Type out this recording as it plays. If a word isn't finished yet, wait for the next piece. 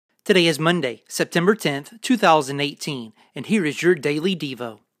Today is Monday, September 10th, 2018, and here is your Daily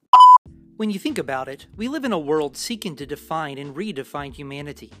Devo. When you think about it, we live in a world seeking to define and redefine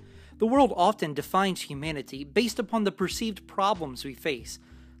humanity. The world often defines humanity based upon the perceived problems we face.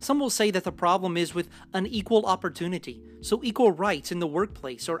 Some will say that the problem is with unequal opportunity, so equal rights in the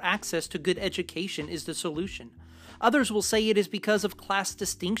workplace or access to good education is the solution. Others will say it is because of class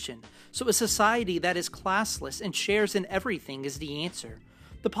distinction, so a society that is classless and shares in everything is the answer.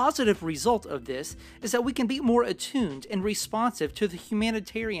 The positive result of this is that we can be more attuned and responsive to the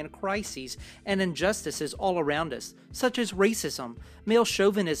humanitarian crises and injustices all around us, such as racism, male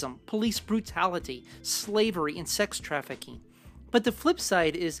chauvinism, police brutality, slavery, and sex trafficking. But the flip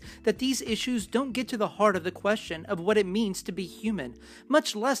side is that these issues don't get to the heart of the question of what it means to be human,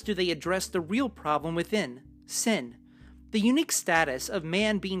 much less do they address the real problem within: sin. The unique status of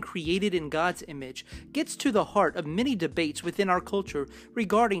man being created in God's image gets to the heart of many debates within our culture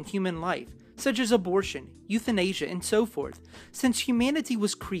regarding human life, such as abortion, euthanasia, and so forth. Since humanity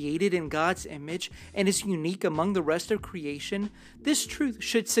was created in God's image and is unique among the rest of creation, this truth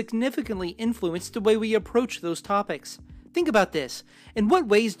should significantly influence the way we approach those topics. Think about this. In what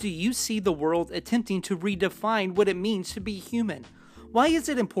ways do you see the world attempting to redefine what it means to be human? Why is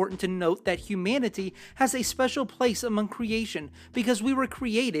it important to note that humanity has a special place among creation because we were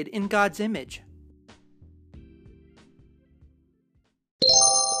created in God's image?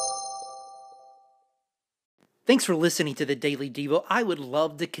 Thanks for listening to the Daily Devo. I would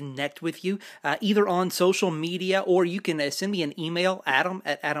love to connect with you either on social media, or you can send me an email,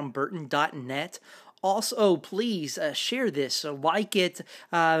 adam@adamburton.net. Also, please share this, like it,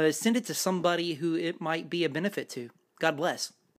 send it to somebody who it might be a benefit to. God bless.